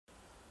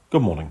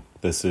Good morning.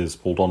 This is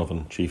Paul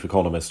Donovan, Chief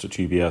Economist at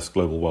UBS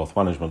Global Wealth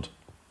Management.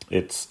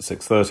 It's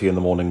 6:30 in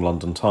the morning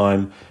London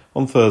time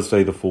on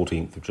Thursday the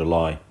 14th of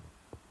July.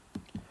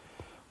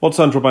 What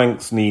central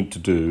banks need to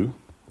do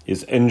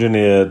is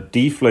engineer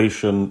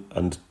deflation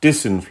and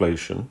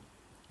disinflation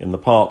in the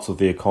parts of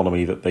the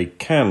economy that they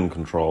can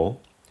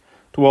control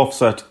to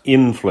offset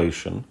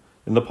inflation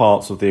in the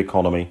parts of the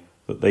economy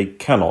that they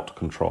cannot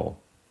control.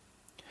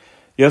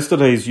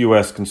 Yesterday's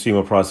US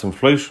consumer price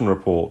inflation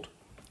report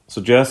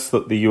suggests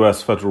that the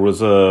US Federal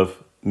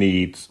Reserve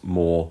needs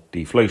more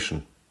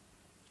deflation.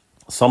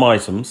 Some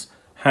items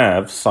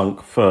have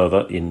sunk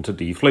further into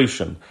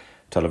deflation,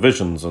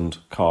 televisions and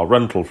car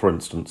rental, for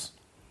instance.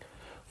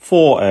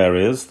 4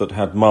 areas that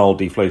had mild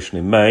deflation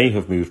in May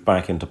have moved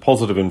back into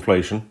positive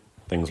inflation,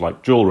 things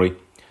like jewellery,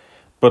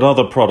 but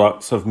other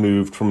products have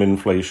moved from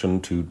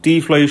inflation to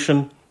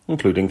deflation,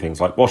 including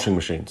things like washing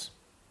machines.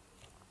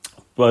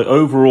 But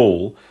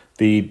overall,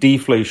 the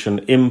deflation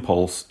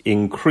impulse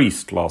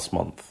increased last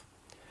month.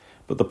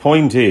 But the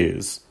point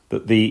is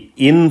that the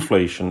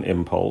inflation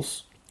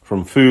impulse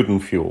from food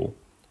and fuel,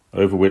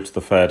 over which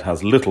the Fed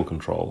has little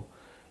control,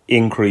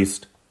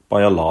 increased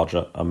by a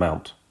larger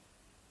amount.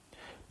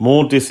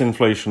 More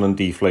disinflation and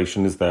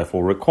deflation is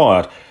therefore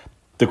required.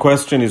 The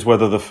question is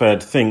whether the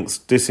Fed thinks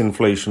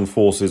disinflation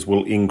forces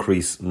will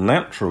increase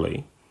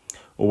naturally,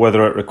 or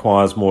whether it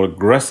requires more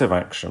aggressive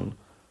action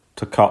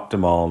to cut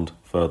demand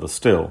further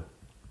still.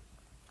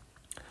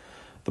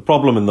 The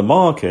problem in the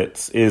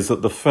markets is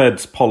that the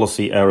Fed's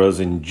policy errors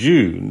in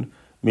June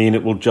mean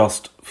it will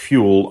just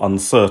fuel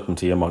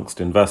uncertainty amongst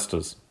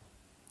investors.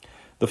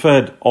 The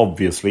Fed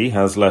obviously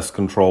has less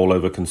control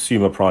over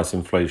consumer price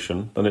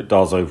inflation than it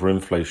does over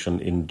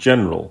inflation in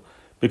general,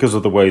 because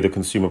of the way the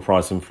consumer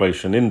price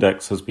inflation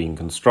index has been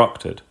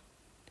constructed.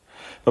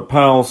 But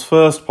Powell's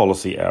first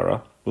policy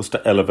error was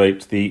to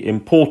elevate the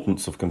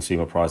importance of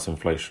consumer price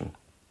inflation.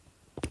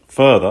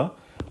 Further,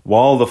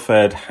 while the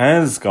Fed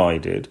has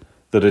guided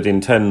that it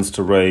intends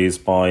to raise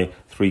by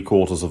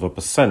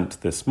 0.75%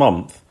 this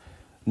month,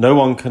 no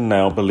one can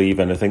now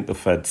believe anything the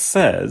Fed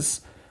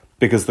says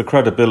because the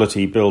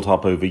credibility built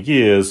up over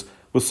years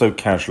was so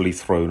casually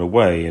thrown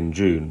away in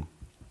June.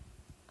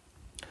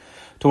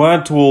 To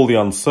add to all the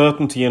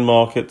uncertainty in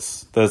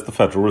markets, there's the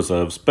Federal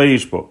Reserve's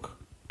Beige Book,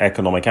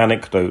 Economic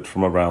Anecdote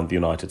from around the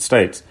United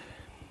States.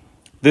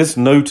 This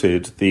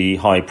noted the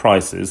high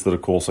prices that,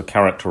 of course, are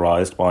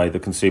characterized by the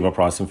Consumer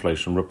Price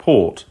Inflation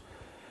Report.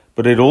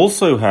 But it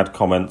also had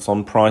comments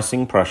on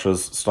pricing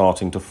pressures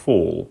starting to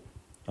fall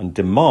and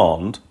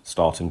demand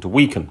starting to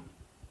weaken.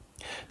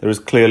 There is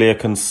clearly a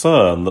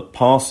concern that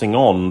passing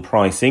on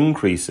price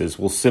increases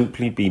will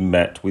simply be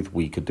met with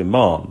weaker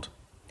demand.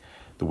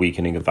 The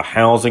weakening of the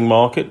housing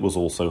market was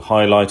also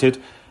highlighted,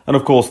 and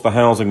of course the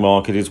housing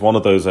market is one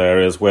of those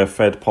areas where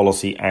Fed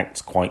policy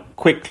acts quite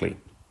quickly.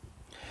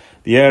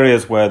 The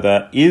areas where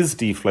there is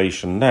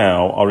deflation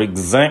now are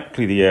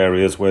exactly the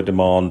areas where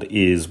demand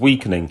is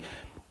weakening,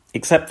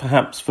 except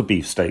perhaps for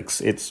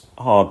beefsteaks. It's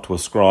hard to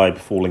ascribe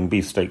falling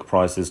beefsteak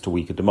prices to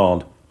weaker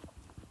demand.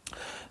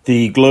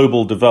 The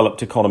global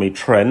developed economy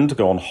trend to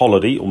go on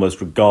holiday,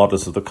 almost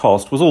regardless of the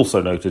cost, was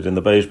also noted in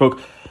the Beige Book,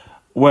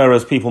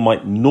 whereas people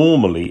might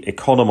normally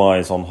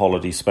economise on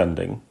holiday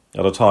spending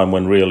at a time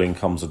when real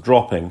incomes are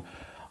dropping.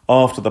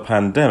 After the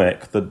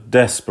pandemic, the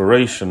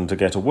desperation to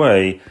get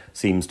away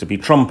seems to be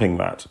trumping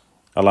that,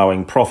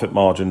 allowing profit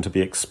margin to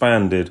be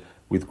expanded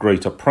with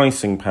greater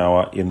pricing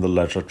power in the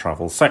leisure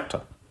travel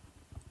sector.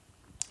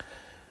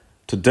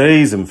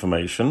 Today's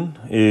information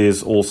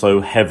is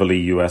also heavily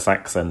US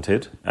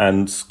accented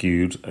and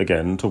skewed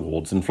again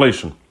towards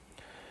inflation.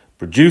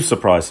 Producer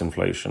price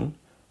inflation,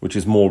 which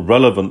is more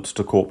relevant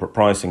to corporate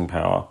pricing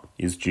power,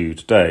 is due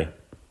today.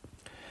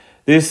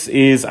 This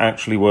is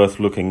actually worth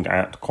looking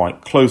at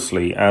quite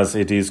closely, as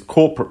it is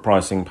corporate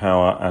pricing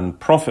power and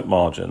profit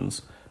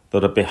margins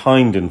that are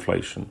behind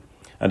inflation,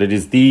 and it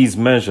is these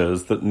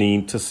measures that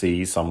need to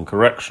see some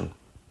correction.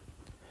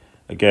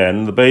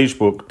 Again, the Beige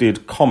Book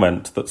did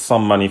comment that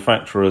some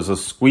manufacturers are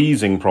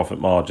squeezing profit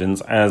margins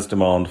as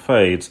demand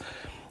fades,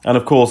 and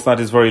of course that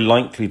is very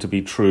likely to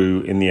be true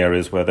in the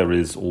areas where there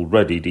is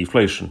already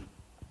deflation.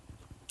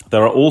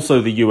 There are also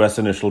the US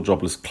initial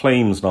jobless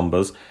claims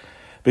numbers.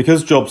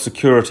 Because job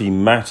security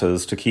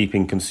matters to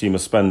keeping consumer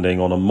spending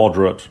on a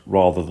moderate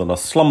rather than a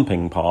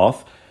slumping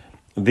path,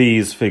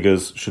 these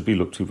figures should be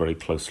looked to very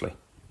closely.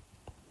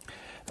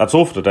 That's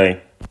all for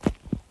today.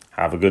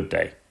 Have a good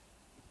day.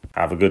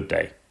 Have a good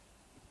day.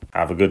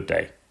 Have a good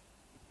day.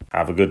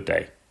 Have a good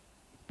day.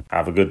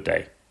 Have a good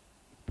day.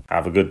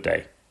 Have a good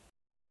day.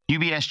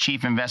 UBS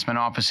Chief Investment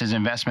Office's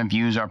investment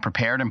views are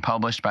prepared and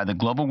published by the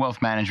global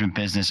wealth management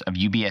business of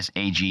UBS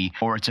AG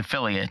or its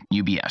affiliate,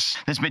 UBS.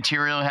 This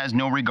material has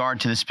no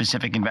regard to the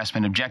specific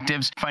investment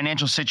objectives,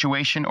 financial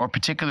situation, or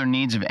particular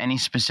needs of any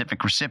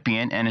specific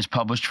recipient and is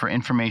published for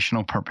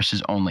informational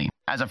purposes only.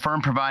 As a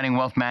firm providing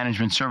wealth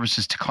management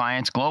services to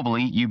clients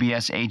globally,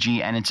 UBS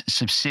AG and its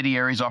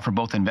subsidiaries offer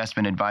both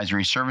investment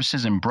advisory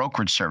services and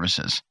brokerage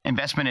services.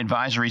 Investment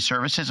advisory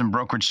services and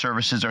brokerage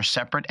services are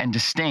separate and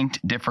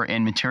distinct, differ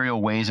in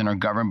material ways and are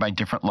governed by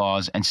different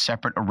laws and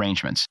separate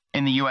arrangements.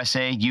 In the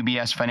USA,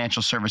 UBS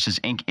Financial Services,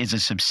 Inc. is a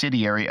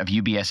subsidiary of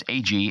UBS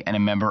AG and a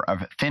member of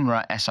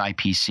FINRA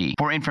SIPC.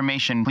 For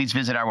information, please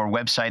visit our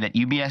website at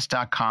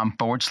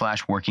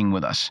ubs.com/working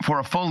with us. For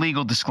a full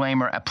legal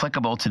disclaimer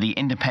applicable to the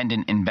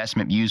independent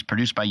investment views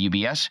produced by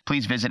UBS,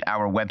 please visit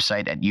our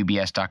website at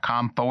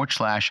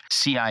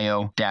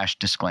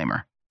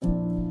ubs.com/CIO-disclaimer.